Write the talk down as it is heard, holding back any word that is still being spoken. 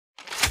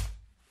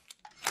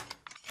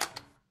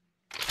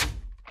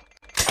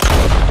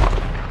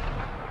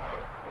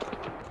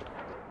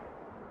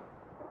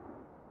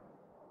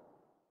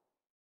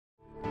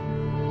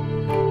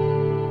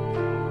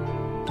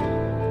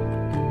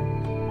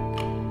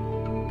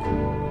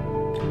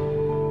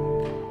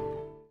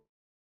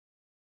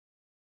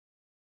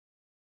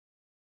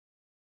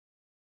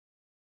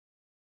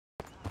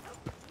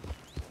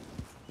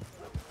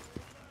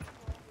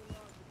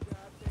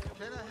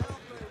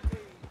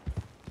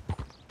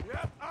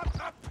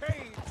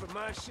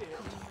my sin.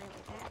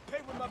 I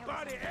pay with my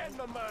body and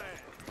my mind.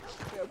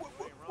 Yeah,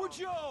 what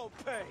you all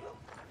pay?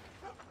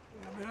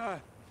 I mean,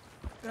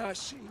 I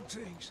seen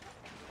things.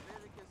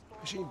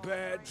 I seen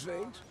bad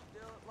things.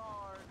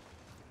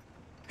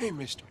 Hey,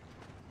 mister.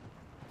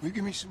 Will you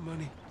give me some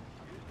money?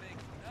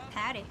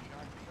 Howdy.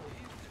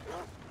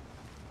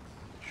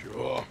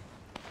 Sure.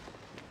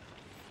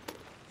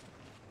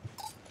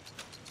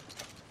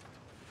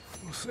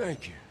 Well,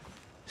 thank you.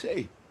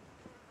 Say,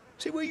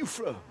 where you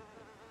from?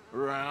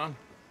 Around.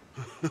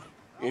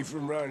 Ain't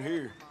from around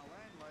here.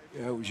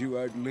 Yeah, it was you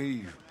I'd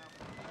leave.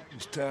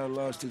 This town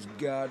lost its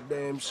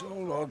goddamn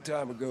soul a long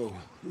time ago.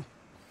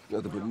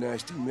 Nothing but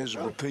nasty,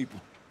 miserable people.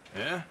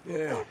 Yeah?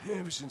 Yeah,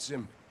 ever since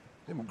them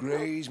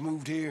Greys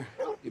moved here,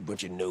 a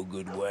bunch of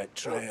no-good white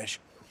trash.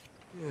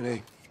 Yeah,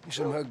 they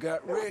somehow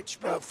got rich.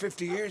 About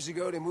 50 years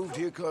ago, they moved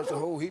here, caused a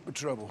whole heap of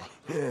trouble.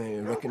 Yeah, I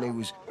reckon they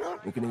was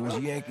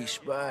Yankee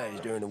spies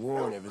during the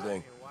war and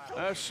everything.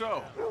 That's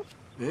so.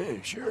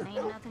 Yeah, sure.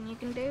 Ain't nothing you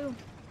can do.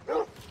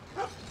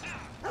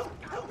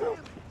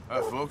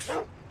 Hi, folks.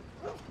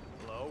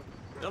 Hello.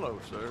 Hello,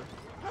 sir.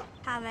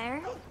 Hi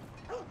there.